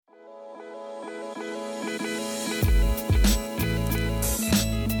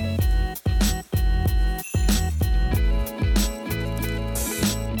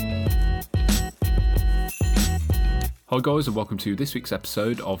Hi guys, and welcome to this week's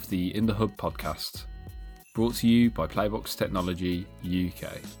episode of the In the Hub podcast, brought to you by Playbox Technology UK.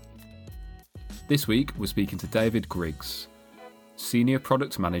 This week we're speaking to David Griggs, Senior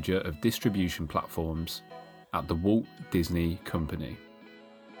Product Manager of Distribution Platforms at the Walt Disney Company.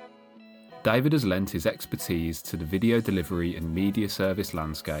 David has lent his expertise to the video delivery and media service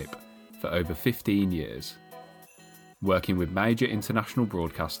landscape for over 15 years, working with major international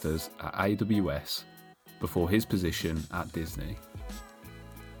broadcasters at AWS before his position at Disney.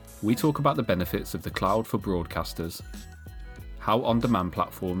 We talk about the benefits of the cloud for broadcasters, how on-demand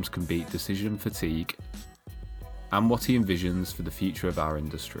platforms can beat decision fatigue, and what he envisions for the future of our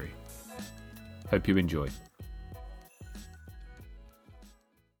industry. Hope you enjoy.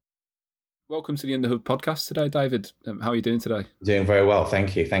 Welcome to the In the Hub podcast today, David. How are you doing today? Doing very well,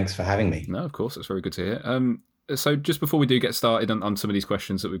 thank you. Thanks for having me. No, of course, that's very good to hear. So just before we do get started on some of these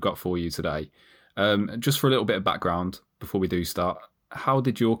questions that we've got for you today, just for a little bit of background before we do start, how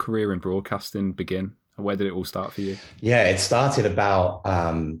did your career in broadcasting begin? Where did it all start for you? Yeah, it started about,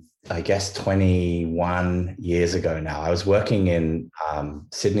 21 years ago now. I was working in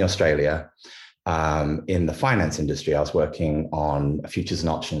Sydney, Australia, in the finance industry. I was working on futures and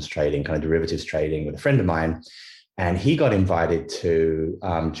options trading, kind of derivatives trading with a friend of mine. And he got invited to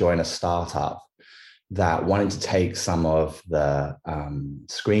join a startup that wanted to take some of the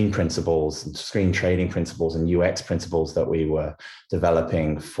screen principles, screen trading principles and UX principles that we were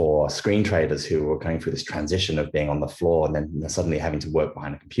developing for screen traders who were going through this transition of being on the floor and then suddenly having to work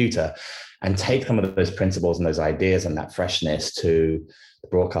behind a computer, and take some of those principles and those ideas and that freshness to the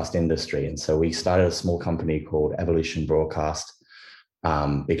broadcast industry. And so we started a small company called Evolution Broadcast.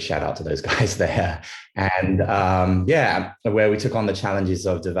 Big shout out to those guys there. And where we took on the challenges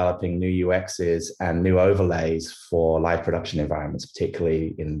of developing new UXs and new overlays for live production environments,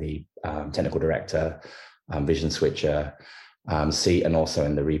 particularly in the technical director, vision switcher seat, and also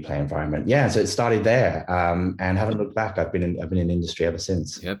in the replay environment. Yeah, so it started there, and haven't looked back. I've been in industry ever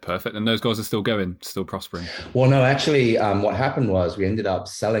since. Yeah, perfect. And those guys are still going, still prospering. Well, no, actually, what happened was we ended up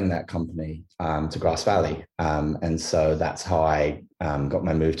selling that company to Grass Valley, and so that's how I got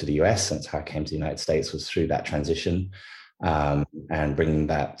my move to the US. That's how I came to the United States, was through that transition, and bringing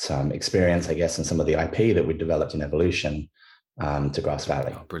that experience, I guess, and some of the IP that we developed in Evolution to Grass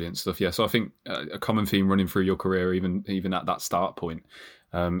Valley. Oh, brilliant stuff. Yeah, so I think a common theme running through your career, even at that start point,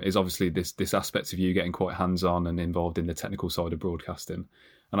 is obviously this aspect of you getting quite hands-on and involved in the technical side of broadcasting.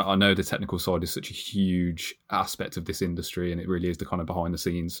 And I know the technical side is such a huge aspect of this industry, and it really is the kind of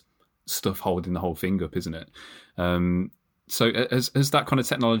behind-the-scenes stuff holding the whole thing up, isn't it? So has that kind of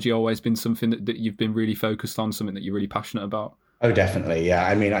technology always been something that you've been really focused on, something that you're really passionate about? Oh, definitely. Yeah.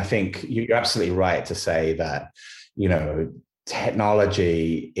 I mean, I think you're absolutely right to say that,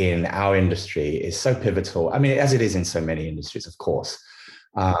 technology in our industry is so pivotal. I mean, as it is in so many industries, of course,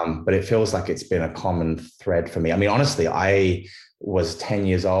 but it feels like it's been a common thread for me. I mean, honestly, I was 10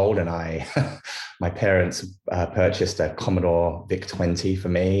 years old and my parents purchased a Commodore VIC-20 for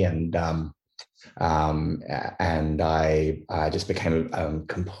me, and I just became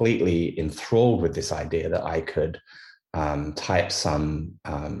completely enthralled with this idea that I could type some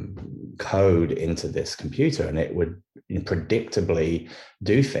code into this computer and it would predictably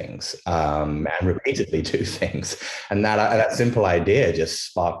do things, and repeatedly do things. And that simple idea just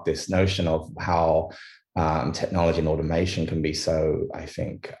sparked this notion of how technology and automation can be so, I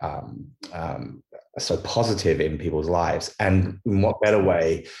think, so positive in people's lives. And in what better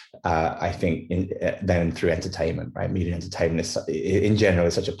way, I think, than through entertainment, right? Media entertainment in general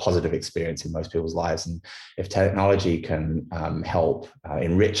is such a positive experience in most people's lives. And if technology can help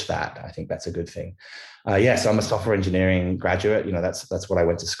enrich that, I think that's a good thing. So I'm a software engineering graduate. That's what I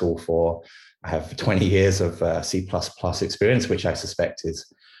went to school for. I have 20 years of C++ experience, which I suspect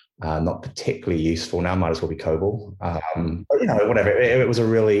is not particularly useful now. Might as well be COBOL. But whatever. It was it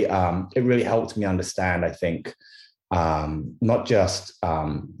really helped me understand, I think, not just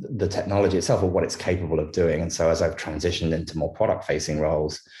the technology itself, or what it's capable of doing. And so as I've transitioned into more product-facing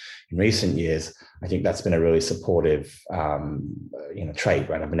roles in recent years, I think that's been a really supportive, trait,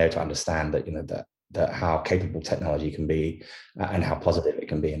 right? I've been able to understand that, that how capable technology can be and how positive it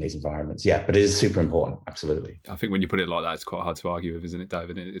can be in these environments. Yeah, but it is super important, absolutely. I think when you put it like that, it's quite hard to argue with, isn't it,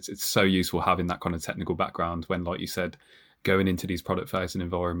 David? It's so useful having that kind of technical background when, like you said, going into these product-facing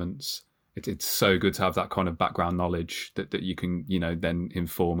environments, it's so good to have that kind of background knowledge that you can, then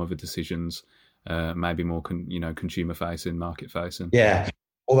inform other decisions, maybe more, consumer-facing, market-facing. Yeah.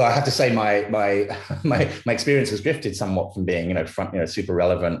 Although I have to say my experience has drifted somewhat from being, super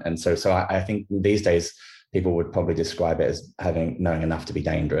relevant. And so I think these days people would probably describe it as knowing enough to be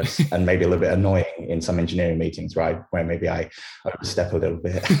dangerous and maybe a little bit annoying in some engineering meetings, right? Where maybe I overstep a little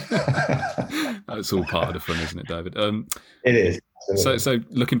bit. That's all part of the fun, isn't it, David? It is. So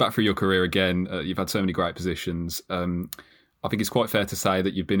looking back through your career again, you've had so many great positions. I think it's quite fair to say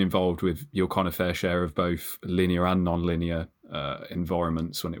that you've been involved with your kind of fair share of both linear and non-linear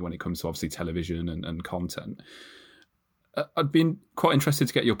environments when it comes to obviously television and content. I'd been quite interested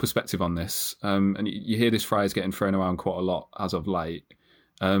to get your perspective on this. And you hear this phrase getting thrown around quite a lot as of late.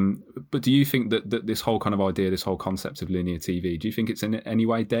 But do you think that this whole kind of idea, this whole concept of linear TV, do you think it's in any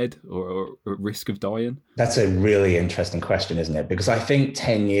way dead or at risk of dying? That's a really interesting question, isn't it? Because I think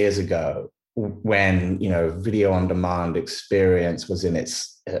 10 years ago, when video on demand experience was in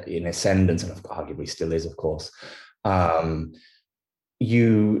its ascendance, and arguably still is, of course,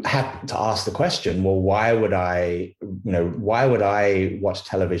 you have to ask the question, well, why would I watch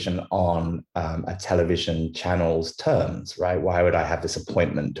television on a television channel's terms, right? Why would I have this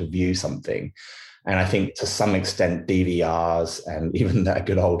appointment to view something? And I think to some extent, DVRs and even that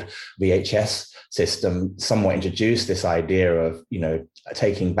good old VHS system somewhat introduced this idea of,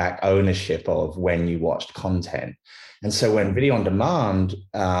 taking back ownership of when you watched content. And so when video on demand,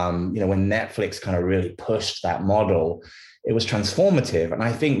 when Netflix kind of really pushed that model, it was transformative. And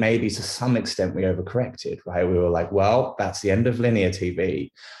I think maybe to some extent we overcorrected, right? We were like, well, that's the end of linear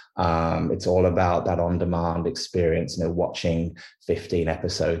TV. It's all about that on-demand experience, watching 15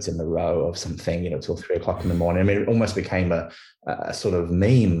 episodes in a row of something, till 3 o'clock in the morning. I mean, it almost became a sort of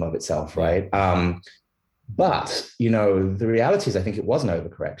meme of itself, right? But, the reality is I think it was an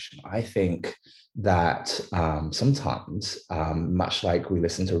overcorrection. I think that sometimes, much like we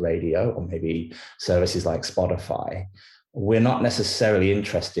listen to radio or maybe services like Spotify, we're not necessarily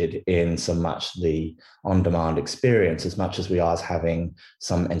interested in so much the on-demand experience as much as we are as having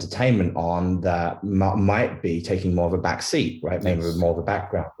some entertainment on that might be taking more of a back seat, right? Maybe with more of a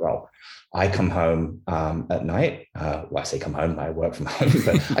background role. I come home at night. Well, I say come home, I work from home,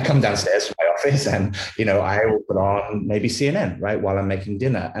 but I come downstairs from my office and, I will put on maybe CNN, right, while I'm making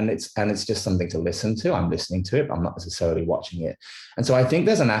dinner. And it's just something to listen to. I'm listening to it, but I'm not necessarily watching it. And so I think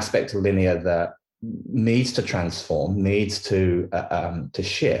there's an aspect to linear that needs to transform, needs to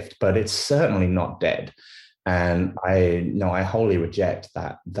shift, but it's certainly not dead. And I wholly reject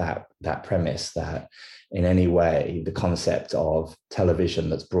that premise that in any way the concept of television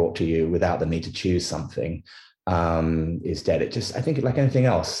that's brought to you without the need to choose something is dead. I think like anything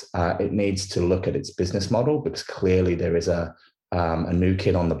else, it needs to look at its business model, because clearly there is a new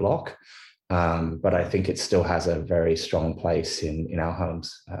kid on the block. But I think it still has a very strong place in our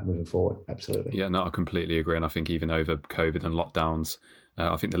homes moving forward. Absolutely. Yeah, no, I completely agree. And I think even over COVID and lockdowns,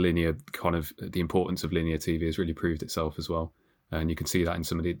 I think the importance of linear TV has really proved itself as well. And you can see that in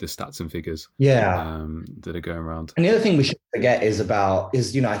some of the stats and figures that are going around. And the other thing we should forget is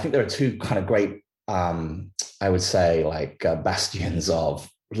I think there are two kind of great, I would say, bastions of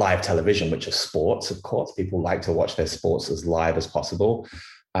live television, which are sports. Of course, people like to watch their sports as live as possible.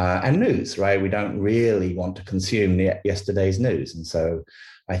 And news, right? We don't really want to consume yesterday's news. And so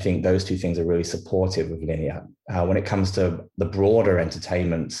I think those two things are really supportive of linear. When it comes to the broader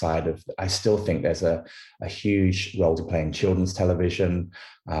entertainment side I still think there's a huge role to play in children's television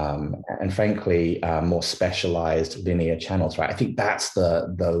and frankly, more specialized linear channels, right? I think that's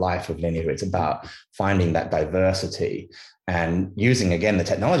the life of linear. It's about finding that diversity and using, again, the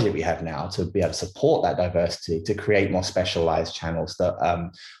technology that we have now to be able to support that diversity, to create more specialized channels that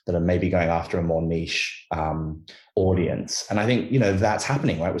are maybe going after a more niche audience. And I think, that's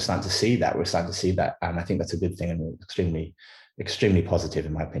happening, right? We're starting to see that. And I think that's a good thing and extremely, extremely positive,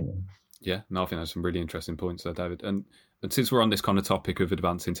 in my opinion. Yeah, no, I think that's some really interesting points there, David. And since we're on this kind of topic of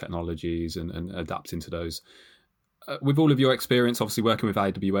advancing technologies and adapting to those, with all of your experience, obviously working with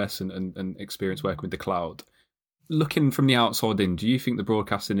AWS and experience working with the cloud, looking from the outside in, do you think the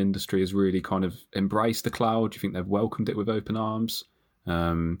broadcasting industry has really kind of embraced the cloud? Do you think they've welcomed it with open arms?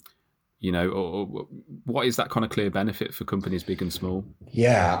 Or what is that kind of clear benefit for companies big and small?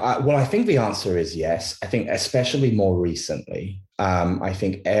 Yeah, well, I think the answer is yes. I think especially more recently, I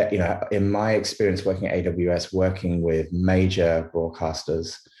think, in my experience working at AWS, working with major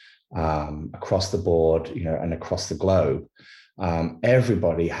broadcasters across the board, and across the globe,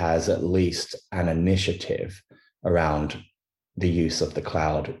 everybody has at least an initiative around the use of the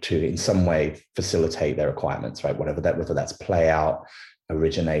cloud to in some way facilitate their requirements, right? Whether that's play out,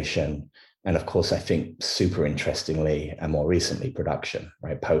 origination, and of course, I think super interestingly and more recently, production,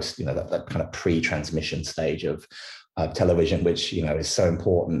 right? Post, that kind of pre-transmission stage of television, which, is so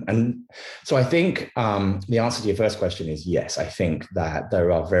important. And so I think the answer to your first question is yes. I think that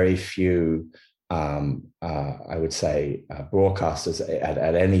there are very few I would say, broadcasters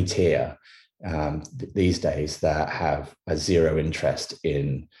at any tier these days that have a zero interest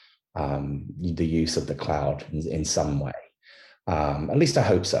in the use of the cloud in some way. At least I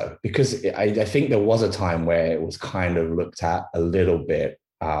hope so, because I think there was a time where it was kind of looked at a little bit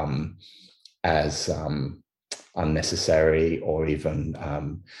as unnecessary, or even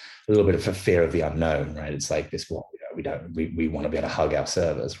a little bit of a fear of the unknown, right? It's like this, well, we want to be able to hug our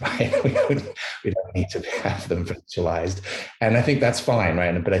servers, right? we don't need to have them virtualized, and I think that's fine,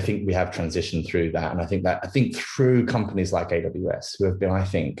 right? But I think we have transitioned through that, and I think through companies like AWS, who have been, I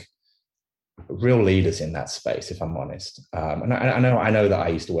think, real leaders in that space, if I'm honest. And I know that I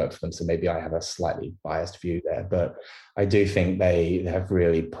used to work for them, so maybe I have a slightly biased view there, but I do think they have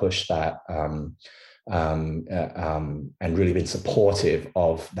really pushed that and really been supportive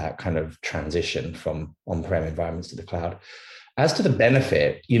of that kind of transition from on-prem environments to the cloud. As to the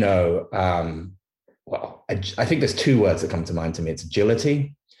benefit, well, I think there's two words that come to mind to me. It's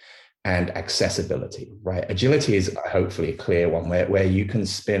agility and accessibility, right? Agility is hopefully a clear one where you can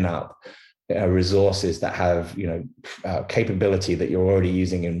spin up resources that have capability that you're already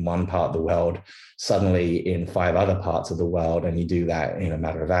using in one part of the world suddenly in 5 other parts of the world, and you do that in a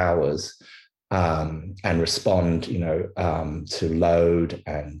matter of hours, and respond to load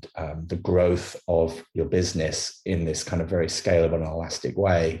and the growth of your business in this kind of very scalable and elastic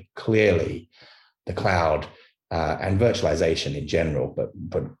way. Clearly the cloud and virtualization in general, but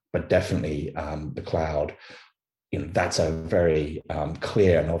definitely the cloud, that's a very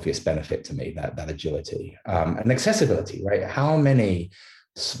clear and obvious benefit to me, that agility and accessibility, right? How many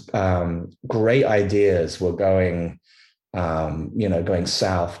great ideas were going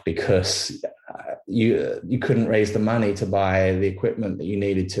south because you couldn't raise the money to buy the equipment that you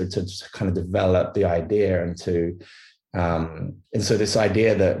needed to kind of develop the idea, and so this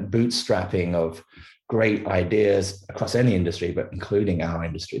idea that bootstrapping of great ideas across any industry, but including our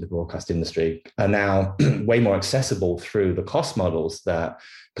industry, the broadcast industry, are now way more accessible through the cost models that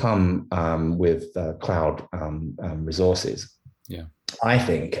come with cloud resources. Yeah, I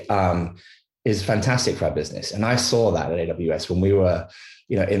think is fantastic for our business, and I saw that at AWS when we were,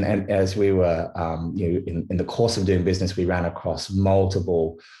 in the course of doing business, we ran across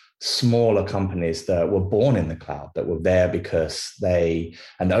multiple smaller companies that were born in the cloud, that were there because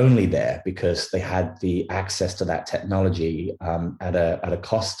only there because they had the access to that technology at a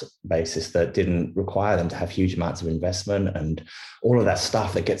cost basis that didn't require them to have huge amounts of investment and all of that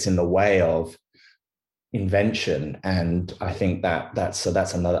stuff that gets in the way of invention. And I think that's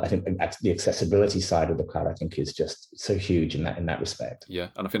another, I think that's the accessibility side of the cloud, I think, is just so huge in that respect. Yeah,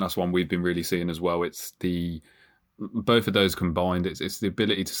 and I think that's one we've been really seeing as well. It's both of those combined. It's the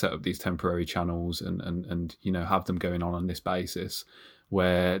ability to set up these temporary channels and have them going on this basis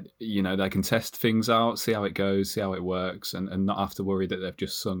where they can test things out, see how it goes, see how it works, and not have to worry that they've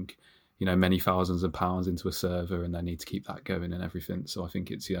just sunk many thousands of pounds into a server and they need to keep that going and everything. So I think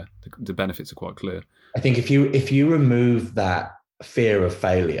it's the benefits are quite clear. I think if you remove that fear of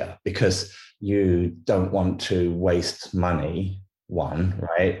failure because you don't want to waste money,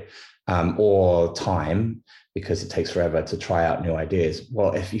 right, or time, because it takes forever to try out new ideas.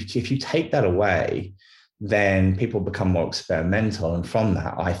 Well, if you take that away, then people become more experimental. And from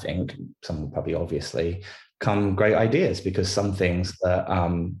that, I think, some probably obviously, come great ideas, because some things that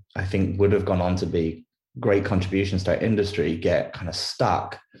I think would have gone on to be great contributions to our industry get kind of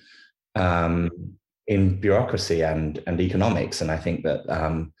stuck in bureaucracy and economics. And I think that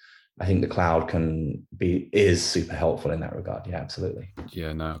the cloud is super helpful in that regard. Yeah, absolutely.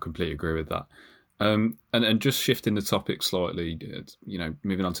 Yeah, no, I completely agree with that. And just shifting the topic slightly,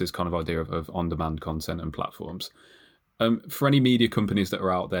 moving on to this kind of idea of on-demand content and platforms. For any media companies that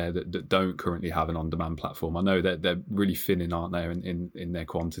are out there that don't currently have an on-demand platform, I know that they're really thinning, aren't they, in their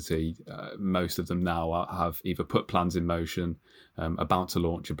quantity. Most of them now have either put plans in motion, about to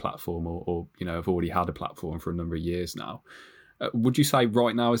launch a platform, or have already had a platform for a number of years now. Would you say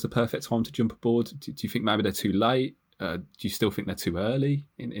right now is the perfect time to jump aboard? Do you think maybe they're too late? Do you still think they're too early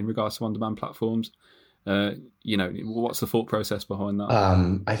in regards to on-demand platforms? What's the thought process behind that?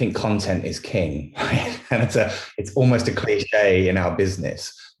 I think content is king, right? And it's almost a cliche in our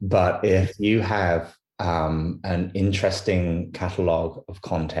business. But if you have an interesting catalog of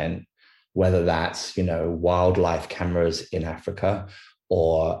content, whether that's wildlife cameras in Africa,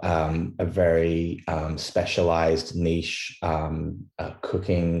 or a very specialized niche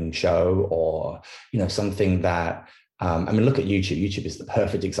cooking show, or something that look at YouTube. YouTube is the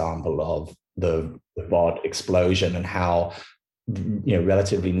perfect example of the VOD explosion and how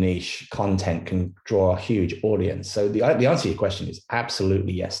relatively niche content can draw a huge audience. So the answer to your question is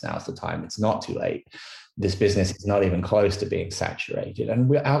absolutely yes. Now's the time. It's not too late. This business is not even close to being saturated, and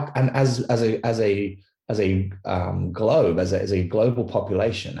we're out. And as a globe, as a global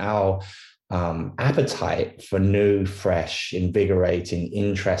population, our appetite for new, fresh, invigorating,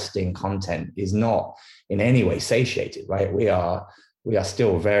 interesting content is not in any way satiated. Right? We are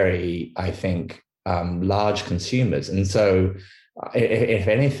still very, I think, large consumers, and so if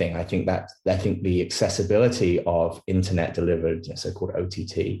anything, I think the accessibility of internet delivered, so-called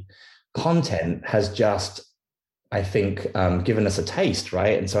OTT content has just, I think, given us a taste,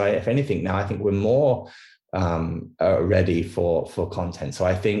 right? And so if anything, now I think we're more ready for content. So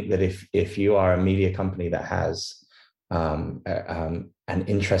I think that if you are a media company that has an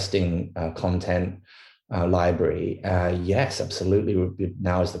interesting content library, yes, absolutely,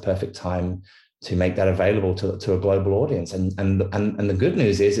 now is the perfect time to make that available to a global audience. And the good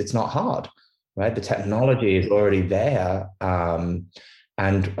news is it's not hard, right? The technology is already there,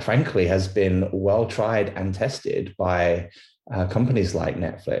 and frankly has been well tried and tested by companies like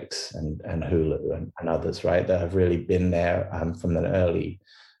Netflix and Hulu and others, right? That have really been there from an early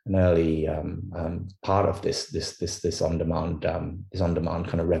part of this on demand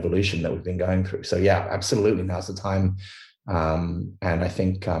kind of revolution that we've been going through. So yeah, absolutely, now's the time. And I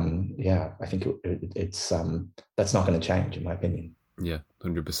think, it's that's not going to change, in my opinion. Yeah,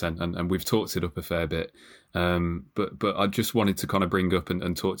 100%. And we've talked it up a fair bit. But I just wanted to kind of bring up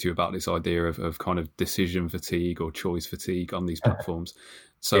and talk to you about this idea of kind of decision fatigue or choice fatigue on these platforms.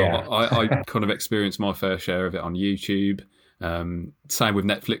 So yeah. I kind of experienced my fair share of it on YouTube. Same with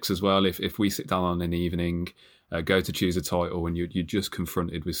Netflix as well. If we sit down on an evening, go to choose a title, and you're just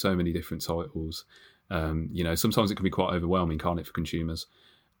confronted with so many different titles. Sometimes it can be quite overwhelming, can't it, for consumers?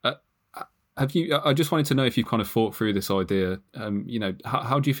 I just wanted to know if you've kind of thought through this idea.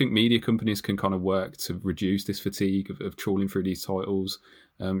 How do you think media companies can kind of work to reduce this fatigue of trawling through these titles?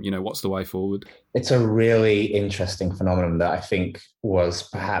 What's the way forward? It's a really interesting phenomenon that I think was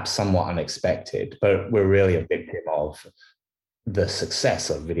perhaps somewhat unexpected, but we're really a victim of the success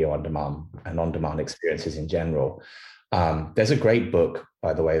of video on demand and on-demand experiences in general. There's a great book,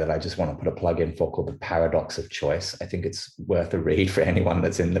 by the way, that I just want to put a plug in for, called The Paradox of Choice. I think it's worth a read for anyone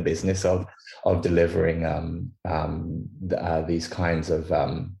that's in the business of delivering these kinds of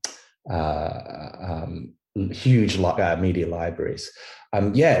huge media libraries.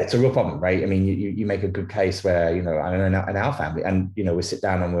 It's a real problem, right? I mean, you make a good case where, I know in our family, and we sit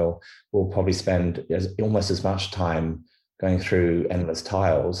down and we'll probably spend almost as much time going through endless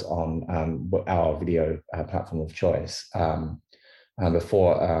tiles on our video platform of choice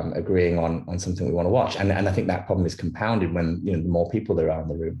before agreeing on something we want to watch. And I think that problem is compounded when the more people there are in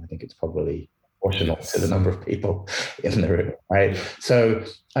the room. I think it's probably proportional to the number of people in the room, right? So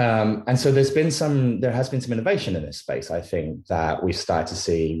so there has been some innovation in this space. I think that we've started to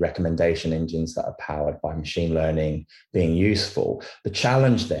see recommendation engines that are powered by machine learning being useful. The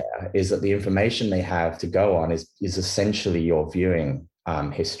challenge there is that the information they have to go on is essentially your viewing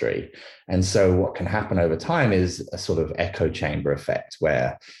history. And so what can happen over time is a sort of echo chamber effect,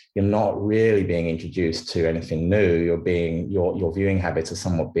 where you're not really being introduced to anything new. Your viewing habits are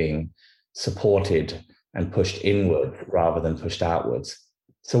somewhat being supported and pushed inward rather than pushed outwards.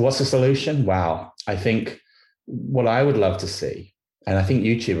 So what's the solution? Wow. I think what I would love to see, and I think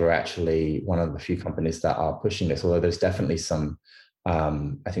YouTube are actually one of the few companies that are pushing this, although there's definitely some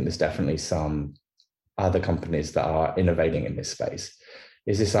other companies that are innovating in this space,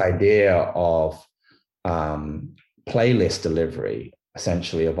 is this idea of playlist delivery,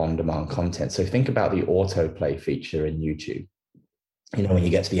 essentially, of on-demand content. So think about the autoplay feature in YouTube. When you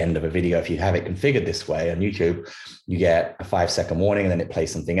get to the end of a video, if you have it configured this way on YouTube, you get a 5-second warning and then it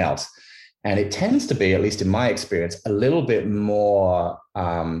plays something else. And it tends to be, at least in my experience, a little bit more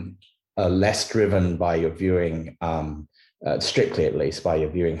less driven by your viewing, strictly at least by your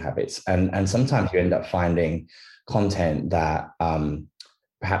viewing habits. And sometimes you end up finding content that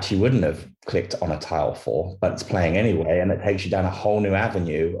perhaps you wouldn't have clicked on a tile for, but it's playing anyway, and it takes you down a whole new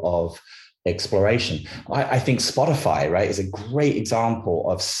avenue of exploration. I think Spotify, right, is a great example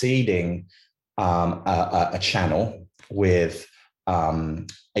of seeding a channel with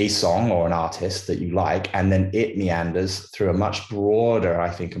a song or an artist that you like, and then it meanders through a much broader,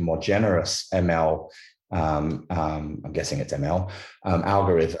 I think, a more generous ML, I'm guessing it's ML,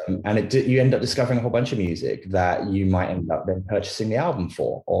 algorithm, and you end up discovering a whole bunch of music that you might end up then purchasing the album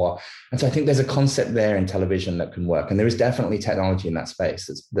for. And so I think there's a concept there in television that can work, and there is definitely technology in that space,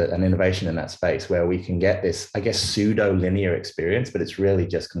 an innovation in that space, where we can get this, I guess, pseudo linear experience, but it's really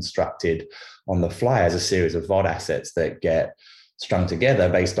just constructed on the fly as a series of VOD assets that get strung together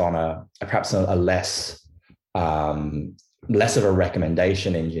based on perhaps a less of a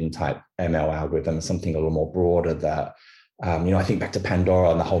recommendation engine type ML algorithm, something a little more broader that, I think back to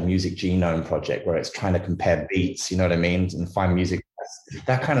Pandora and the whole music genome project where it's trying to compare beats, you know what I mean? And find music,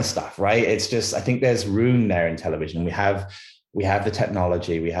 that kind of stuff, right? It's just, I think there's room there in television. We have the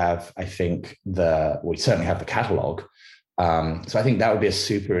technology, we certainly have the catalog. So I think that would be a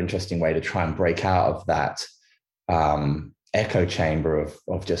super interesting way to try and break out of that echo chamber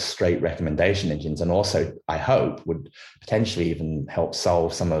of just straight recommendation engines, and also I hope would potentially even help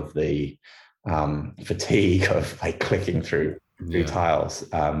solve some of the fatigue of like clicking through tiles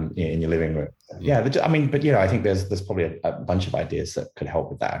in your living room. I think there's probably a bunch of ideas that could help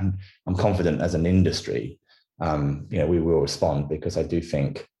with that, and I'm confident as an industry we will respond, because I do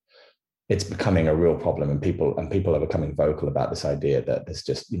think it's becoming a real problem, and people are becoming vocal about this idea that there's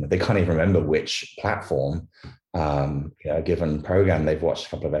just, they can't even remember which platform a given program they've watched a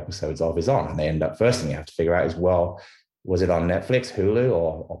couple of episodes of is on, and they end up, first thing you have to figure out is, well, was it on Netflix, Hulu,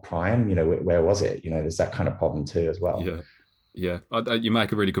 or Prime? Where was it? There's that kind of problem too as well. Yeah. You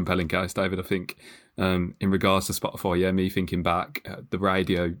make a really compelling case, David. I think in regards to Spotify, me thinking back, the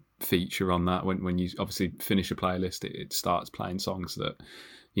radio feature on that, when you obviously finish a playlist, it starts playing songs that,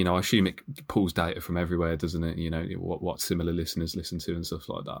 I assume it pulls data from everywhere, doesn't it? What similar listeners listen to and stuff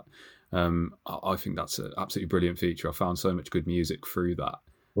like that. I think that's an absolutely brilliant feature. I found so much good music through that.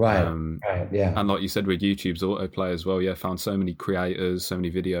 Right, yeah. And like you said, with YouTube's autoplay as well, found so many creators, so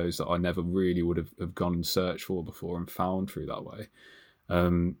many videos that I never really would have gone and searched for before and found through that way.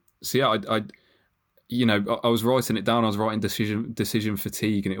 I was writing it down. I was writing decision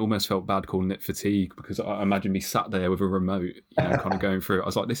fatigue, and it almost felt bad calling it fatigue, because I imagine me sat there with a remote, kind of going through it. I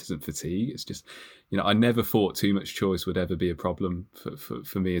was like, this isn't fatigue. It's just, I never thought too much choice would ever be a problem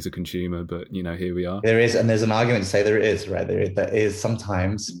for me as a consumer. But here we are. There is, and there's an argument to say there is, right? There is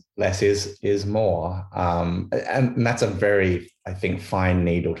sometimes less is more, and that's a very, I think, fine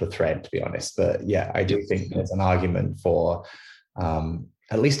needle to thread, to be honest. But yeah, I do think there's an argument for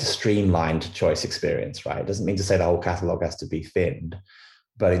at least a streamlined choice experience, right? It doesn't mean to say the whole catalog has to be thinned,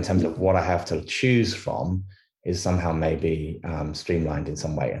 but in terms of what I have to choose from is somehow maybe streamlined in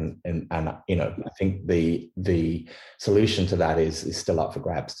some way. And I think the solution to that is still up for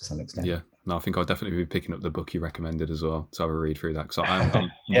grabs to some extent. Yeah, no, I think I'll definitely be picking up the book you recommended as well to have a read through that, because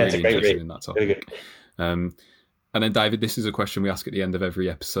I'm really interested in that topic. And then, David, this is a question we ask at the end of every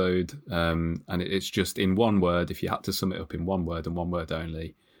episode, and it's just in one word. If you had to sum it up in one word and one word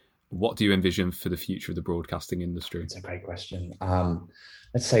only, what do you envision for the future of the broadcasting industry? It's a great question.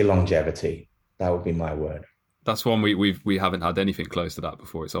 Let's say longevity. That would be my word. That's one we haven't had anything close to that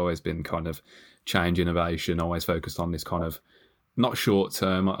before. It's always been kind of change, innovation, always focused on this kind of, not short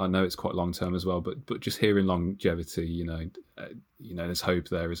term. I know it's quite long term as well, but just hearing longevity, there's hope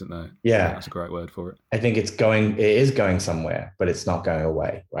there, isn't there? Yeah, that's a great word for it. I think it is going somewhere, but it's not going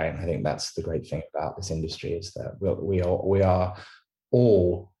away, right? I think that's the great thing about this industry, is that we are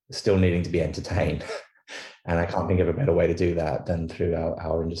all still needing to be entertained. And I can't think of a better way to do that than through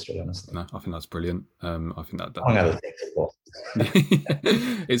our industry, honestly. No, I think that's brilliant. I think that among other things, of course.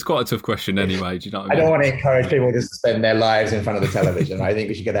 It's quite a tough question anyway. Do you know what I mean? I don't want to encourage people to spend their lives in front of the television. I think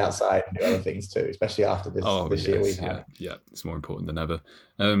we should get outside and do other things too, especially after this year we've had. Yeah, it's more important than ever.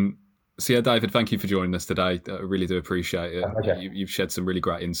 So yeah, David, thank you for joining us today. I really do appreciate it. Okay. You've shed some really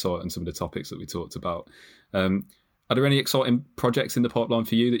great insight on some of the topics that we talked about. Are there any exciting projects in the pipeline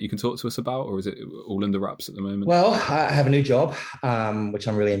for you that you can talk to us about, or is it all under wraps at the moment? Well, I have a new job, which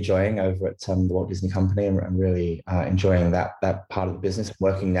I'm really enjoying over at the Walt Disney Company. I'm really enjoying that part of the business. I'm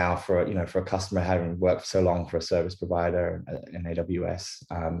working now for a customer, having worked for so long for a service provider in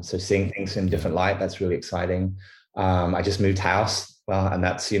AWS. So seeing things in a different light, that's really exciting. I just moved house. Well, and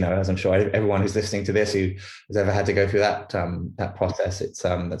that's, as I'm sure everyone who's listening to this who has ever had to go through that process, it's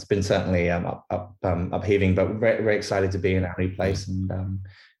that's been certainly upheaving, but very, very excited to be in our new place. And I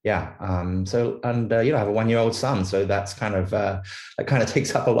have a 1-year-old son, so that's that kind of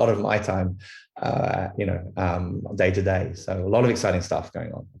takes up a lot of my time, day to day. So a lot of exciting stuff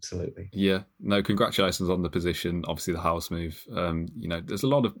going on. Absolutely. Yeah. No, congratulations on the position. Obviously, the house move. There's a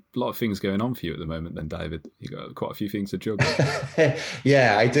lot of things going on for you at the moment. Then, David, you got quite a few things to juggle.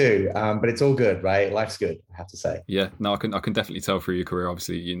 Yeah, I do. But it's all good, right? Life's good, I have to say. Yeah. No, I can definitely tell through your career.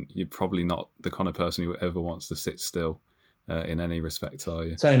 Obviously, you're probably not the kind of person who ever wants to sit still. In any respect, are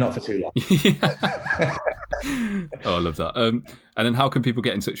you? Certainly not for too long. Oh, I love that. And then how can people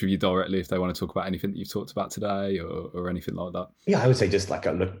get in touch with you directly if they want to talk about anything that you've talked about today or anything like that? Yeah, I would say just look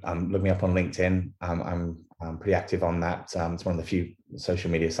me up on LinkedIn. I'm I'm pretty active on that. It's one of the few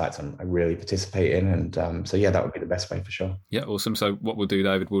social media sites I really participate in. And so, yeah, that would be the best way for sure. Yeah, awesome. So what we'll do,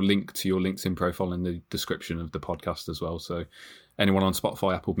 David, we'll link to your LinkedIn profile in the description of the podcast as well. So anyone on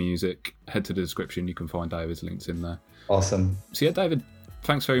Spotify, Apple Music, head to the description. You can find David's LinkedIn there. Awesome. So yeah, David,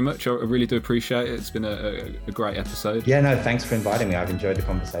 thanks very much. I really do appreciate it. It's been a great episode. Yeah, no, thanks for inviting me. I've enjoyed the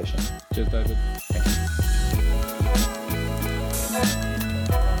conversation. Cheers, David. Thank you.